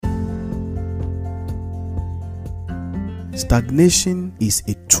Stagnation is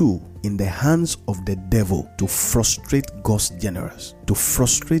a tool in the hands of the devil to frustrate God's generals, to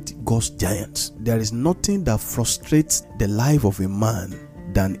frustrate God's giants. There is nothing that frustrates the life of a man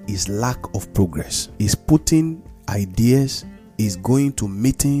than his lack of progress. He's putting ideas, is going to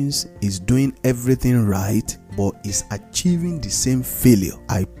meetings, is doing everything right, but is achieving the same failure.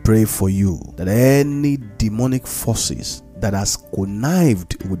 I pray for you that any demonic forces that has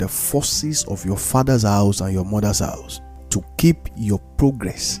connived with the forces of your father's house and your mother's house to keep your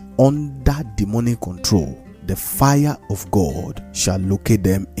progress under demonic control, the fire of God shall locate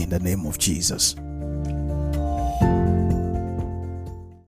them in the name of Jesus.